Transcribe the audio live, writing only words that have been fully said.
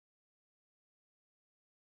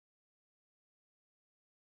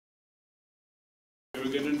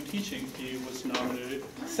very good in teaching. He was nominated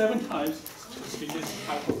 7 times to the prestigious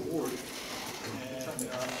type award.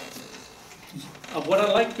 And what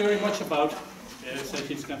I like very much about is that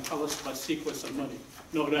he's going to tell us about sequence of money.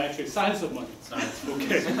 No, actually, science of money. Science.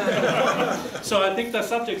 Okay. So I think the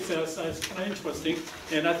subject is kind of interesting,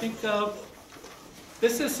 and I think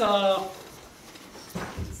this is a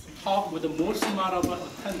talk with the most amount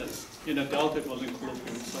of attendance in a Delta Building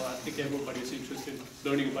colloquium. So I think everybody's interested in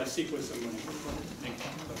learning about sequence of money. Thank you.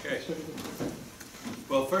 Okay.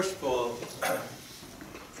 Well, first of all,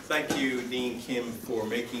 thank you, Dean Kim, for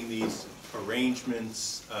making these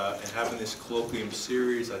arrangements and having this colloquium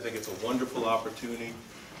series. I think it's a wonderful opportunity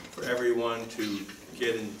for everyone to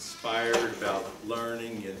get inspired about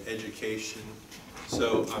learning and education.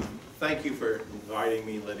 So thank you for inviting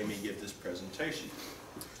me, letting me give this presentation.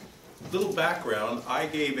 Little background, I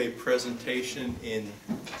gave a presentation in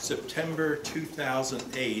September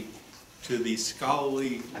 2008 to the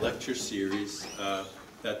scholarly lecture series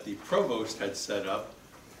that the provost had set up.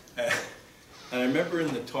 And I remember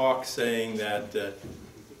in the talk saying that,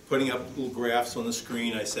 putting up little graphs on the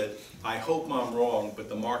screen, I said, I hope I'm wrong, but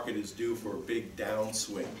the market is due for a big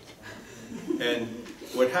downswing. And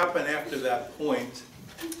what happened after that point,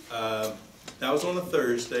 that was on a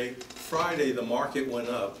Thursday. Friday, the market went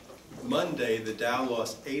up. Monday, the Dow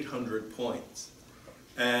lost 800 points.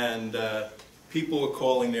 And people were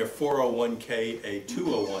calling their 401k a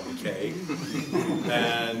 201k.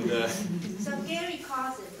 And so Gary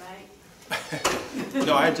calls it, right?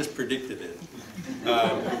 no, I just predicted it.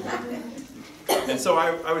 And so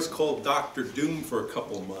I was called Dr. Doom for a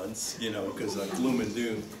couple months, you know, because of gloom and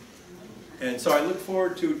doom. And so I look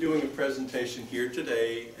forward to doing a presentation here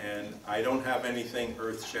today, and I don't have anything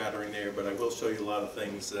earth-shattering there, but I will show you a lot of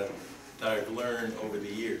things that I've learned over the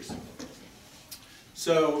years.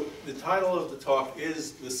 So the title of the talk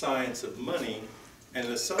is The Science of Money, and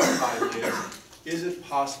the subtitle is it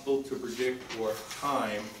possible to predict or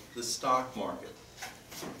time the stock market?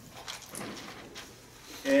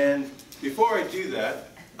 And before I do that,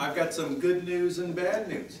 I've got some good news and bad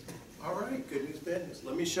news. All right, good news, bad news.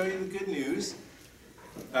 Let me show you the good news.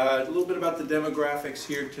 A little bit about the demographics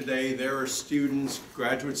here today. There are students,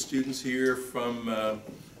 graduate students here from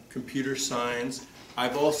computer science.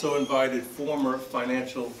 I've also invited former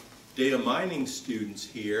financial data mining students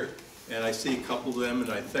here, and I see a couple of them,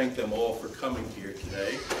 and I thank them all for coming here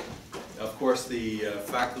today. Of course, the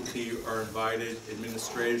faculty are invited,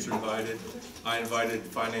 administrators are invited. I invited the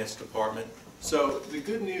finance department. So the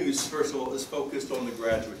good news, first of all, is focused on the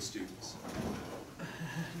graduate students.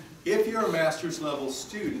 If you're a master's level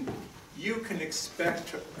student, you can expect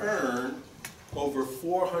to earn over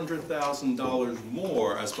 $400,000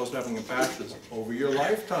 more as opposed to having a bachelor's over your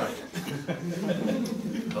lifetime.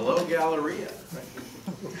 Hello, Galleria.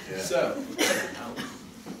 Yeah. So,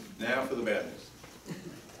 now for the bad news.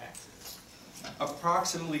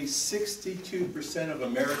 Approximately 62% of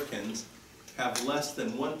Americans have less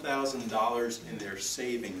than $1,000 in their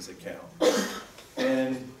savings account.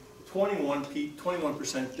 And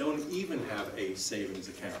 21% don't even have a savings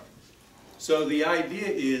account. So the idea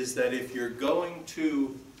is that if you're going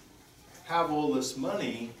to have all this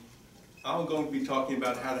money, I'm going to be talking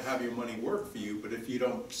about how to have your money work for you, but if you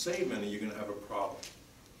don't save any, you're going to have a problem.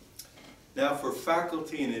 Now for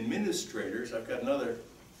faculty and administrators, I've got another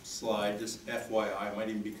slide, just FYI, might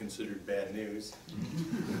even be considered bad news.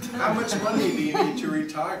 How much money do you need to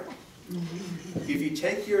retire? If you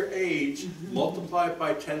take your age, multiply it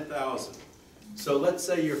by 10,000. So let's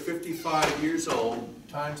say you're 55 years old,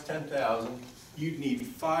 times 10,000, you'd need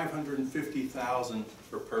 550,000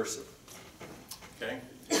 per person. Okay?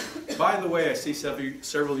 By the way, I see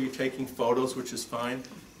several of you taking photos, which is fine.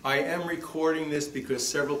 I am recording this because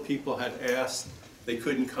several people had asked, they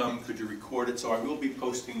couldn't come, could you record it? So I will be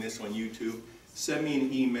posting this on YouTube. Send me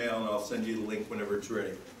an email and I'll send you the link whenever it's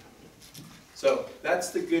ready. So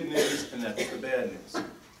that's the good news and that's the bad news.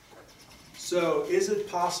 So is it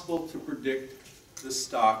possible to predict the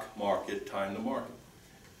stock market, time the market?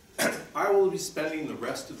 I will be spending the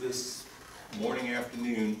rest of this morning,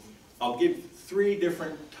 afternoon. I'll give 3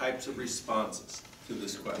 different types of responses to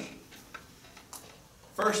this question.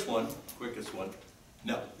 First one, quickest one,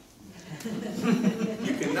 no.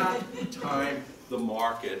 You cannot time the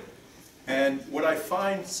market. And what I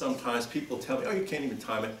find sometimes, people tell me, oh, you can't even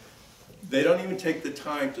time it. They don't even take the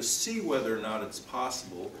time to see whether or not it's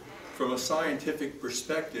possible. From a scientific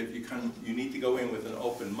perspective, you need to go in with an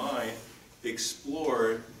open mind,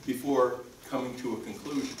 explore it before coming to a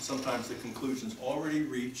conclusion. Sometimes the conclusion's already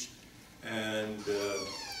reached and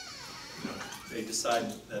they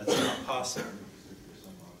decide that it's not possible.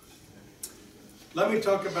 Let me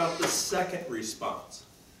talk about the second response.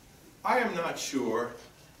 I am not sure.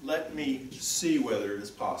 Let me see whether it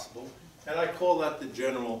is possible. And I call that the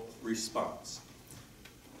general response.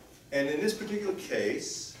 And in this particular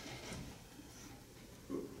case,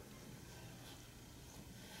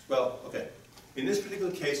 in this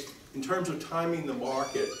particular case, in terms of timing the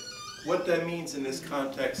market, what that means in this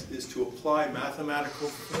context is to apply mathematical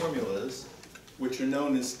formulas, which are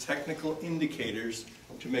known as technical indicators,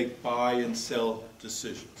 to make buy and sell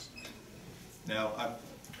decisions. Now, I've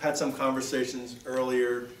had some conversations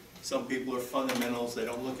earlier. Some people are fundamentals. They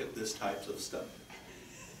don't look at this types of stuff.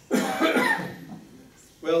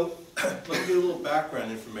 Well, let me give a little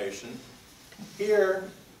background information. Here,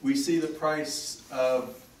 we see the price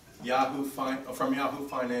of from Yahoo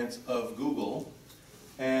Finance of Google,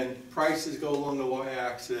 and prices go along the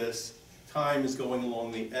y-axis, time is going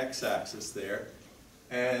along the x-axis there,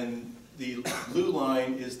 and the blue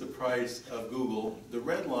line is the price of Google. The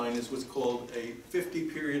red line is what's called a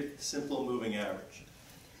 50-period simple moving average.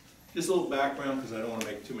 Just a little background because I don't want to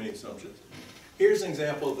make too many assumptions. Here's an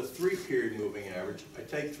example of the 3-period moving average. I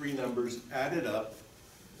take 3 numbers, add it up,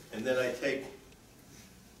 and then I take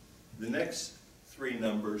the next 3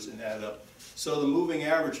 numbers and add up. So the moving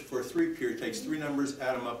average for a 3-period takes 3 numbers,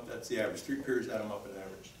 add them up, that's the average. 3 periods, add them up, and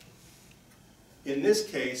average. In this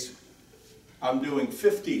case, I'm doing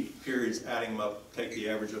 50 periods, adding them up, take the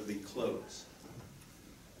average of the close.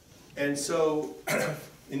 And so,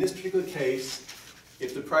 in this particular case,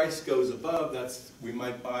 if the price goes above, we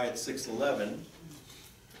might buy at 6.11,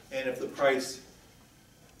 and if the price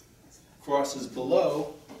crosses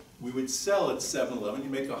below, we would sell at 7.11. You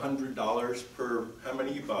make $100 per how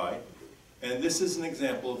many you buy, and this is an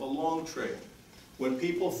example of a long trade. When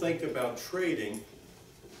people think about trading,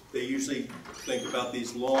 they usually think about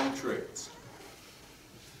these long trades.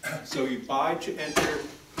 So you buy to enter,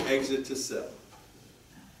 exit to sell.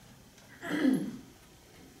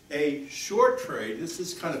 A short trade, this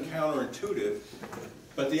is kind of counterintuitive,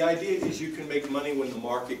 but the idea is you can make money when the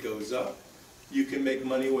market goes up. You can make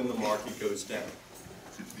money when the market goes down.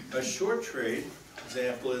 A short trade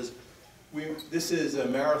example is, this is a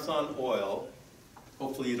Marathon Oil.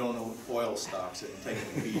 Hopefully you don't know oil stocks and taking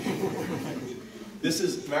a beat. This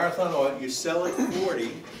is Marathon Oil. You sell at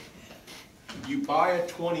 40. You buy at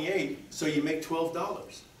 28, so you make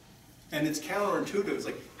 $12. And it's counterintuitive. It's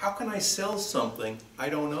like, how can I sell something I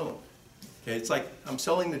don't own? Okay, it's like I'm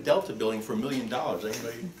selling the Delta building for $1 million.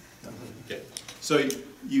 Anybody? Okay. So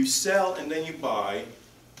you sell and then you buy.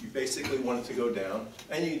 You basically want it to go down,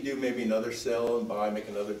 and you do maybe another sell and buy, make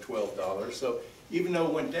another $12. So even though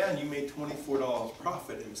it went down, you made $24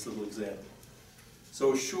 profit in this little example.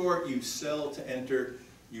 So short, you sell to enter,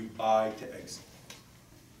 you buy to exit.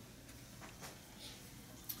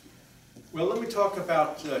 Well, let me talk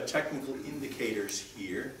about technical indicators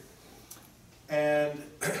here. And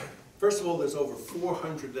first of all, there's over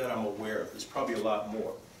 400 that I'm aware of. There's probably a lot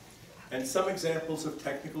more. And some examples of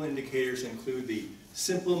technical indicators include the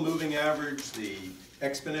simple moving average, the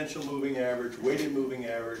exponential moving average, weighted moving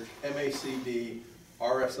average, MACD,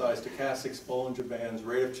 RSI, stochastics, Bollinger Bands,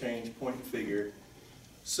 rate of change, point and figure.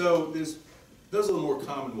 So those are the more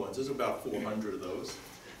common ones. There's about 400 of those.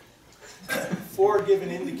 For a given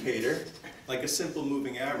indicator, like a simple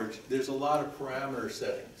moving average, there's a lot of parameter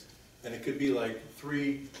settings. And it could be like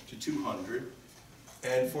 3 to 200.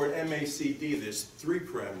 And for an MACD, there's 3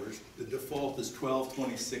 parameters. The default is 12,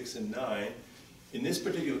 26, and 9. In this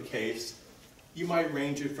particular case, you might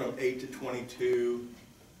range it from 8 to 22,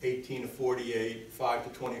 18 to 48, 5 to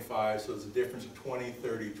 25, so there's a difference of 20,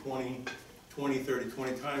 30, 20, 20, 30,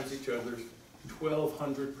 20 times each other,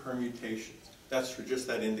 1,200 permutations. That's for just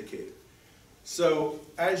that indicator. So,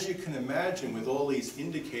 as you can imagine, with all these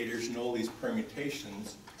indicators and all these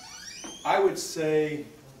permutations, I would say,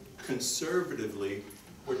 conservatively,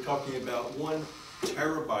 we're talking about 1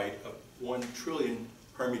 terabyte of 1 trillion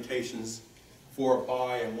permutations for a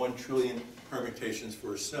buy and 1 trillion permutations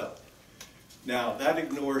for a sell. Now, that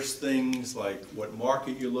ignores things like what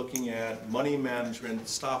market you're looking at, money management,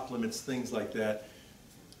 stop limits, things like that.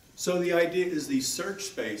 So the idea is the search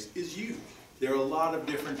space is huge. There are a lot of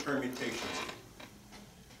different permutations.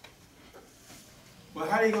 Well,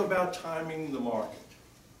 how do you go about timing the market?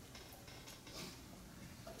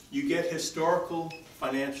 You get historical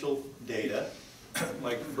financial data,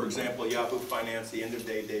 like, for example, Yahoo Finance, the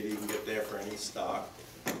end-of-day data you can get there for any stock.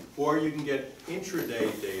 Or you can get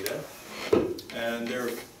intraday data, and there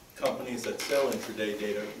are companies that sell intraday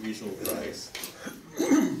data at reasonable price.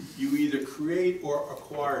 You either create or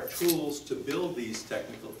acquire tools to build these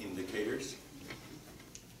technical indicators.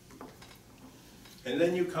 And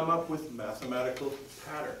then you come up with mathematical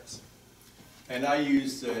patterns. And I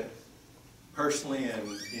use, personally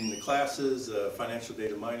and in the classes, financial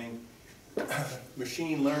data mining,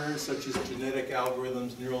 machine learners such as genetic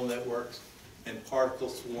algorithms, neural networks, and particle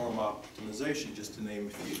swarm optimization, just to name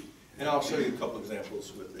a few. And I'll show you a couple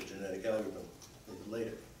examples with the genetic algorithm a little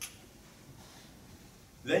later.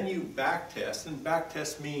 Then you backtest, and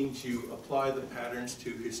backtest means you apply the patterns to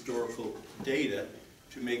historical data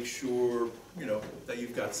to make sure, you know, that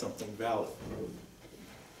you've got something valid.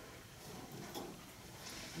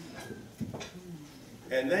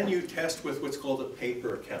 And then you test with what's called a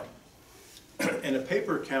paper account. And a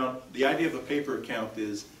paper account, the idea of a paper account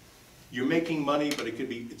is you're making money, but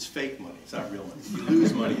it's fake money. It's not real money. You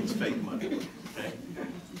lose money, it's fake money. Okay?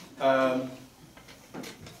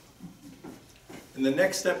 And the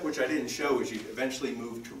next step, which I didn't show, is you eventually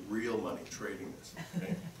move to real money, trading this.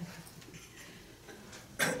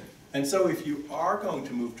 Okay? And so if you are going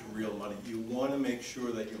to move to real money, you want to make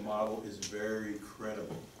sure that your model is very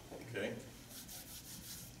credible. Okay?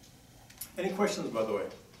 Any questions, by the way?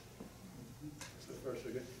 So far, so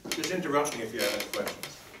good. Just interrupt me if you have any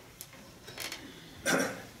questions.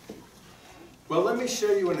 Well, let me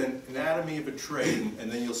show you an anatomy of a trade, and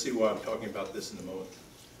then you'll see why I'm talking about this in a moment.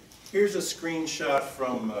 Here's a screenshot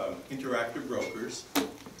from Interactive Brokers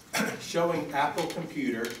showing Apple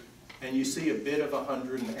Computer, and you see a bid of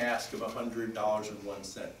 100 and ask of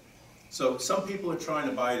 $100.01. So some people are trying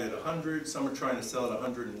to buy it at 100, some are trying to sell it at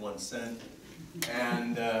 101 cents.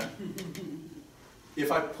 And if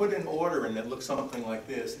I put an order in that looks something like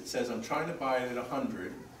this, it says I'm trying to buy it at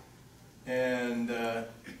 100, and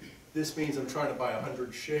this means I'm trying to buy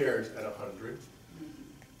 100 shares at 100.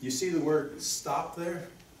 You see the word stop there?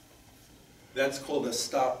 That's called a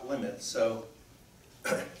stop limit. So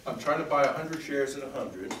I'm trying to buy 100 shares at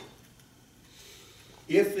 100.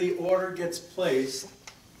 If the order gets placed,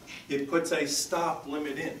 it puts a stop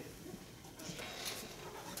limit in.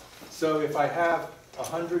 So if I have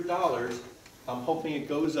 $100, I'm hoping it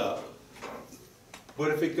goes up.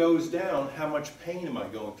 But if it goes down, how much pain am I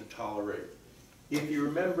going to tolerate? If you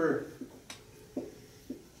remember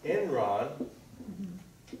Enron,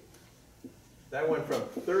 that went from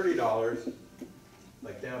 $30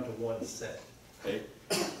 like down to 1 cent. Okay?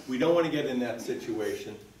 We don't want to get in that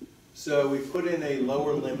situation. So we put in a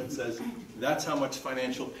lower limit that says that's how much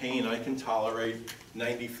financial pain I can tolerate,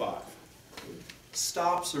 95.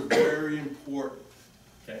 Stops are very important.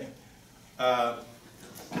 Okay?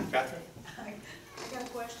 Catherine? I got a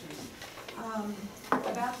question.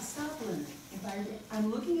 About the stop limit. If I'm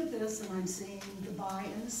looking at this and I'm seeing the buy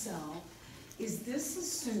and the sell, is this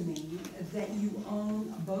assuming that you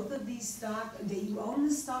own both of these stock, that you own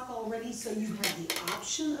the stock already so you have the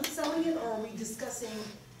option of selling it, or are we discussing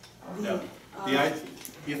the... No.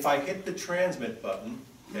 If I hit the transmit button,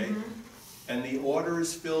 okay, and the order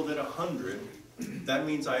is filled at 100, that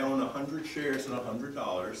means I own 100 shares at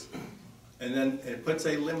 $100, and then it puts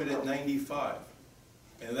a limit at 95.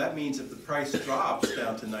 And that means if the price drops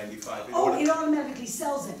down to 95, it automatically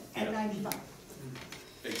sells it at 95.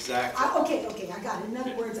 Exactly. Okay, I got it. In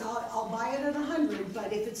other words, I'll buy it at 100,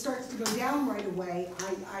 but if it starts to go down right away,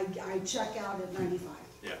 I check out at 95.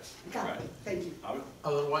 Yes. Got it. Thank you.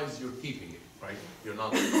 Otherwise, you're keeping it, right? You're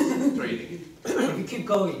not trading it. If you keep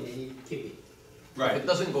going, then you keep it. Right. If it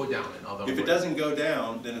doesn't go down, in other words. If it doesn't go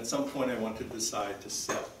down, then at some point I want to decide to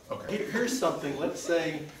sell. Okay. Here's something, let's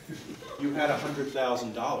say you had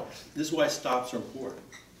 $100,000. This is why stops are important.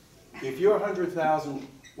 If your $100,000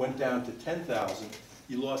 went down to $10,000,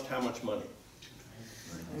 you lost how much money?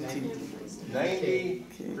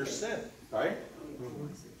 90%, right?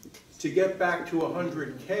 To get back to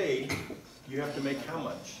 100K, you have to make how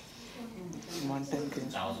much? 1,000.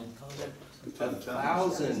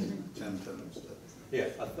 1,000. Yeah,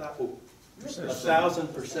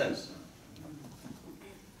 1,000%.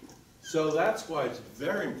 So that's why it's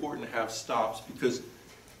very important to have stops, because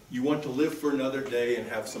you want to live for another day and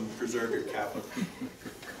have some preserve your capital.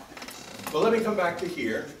 But let me come back to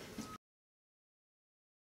here.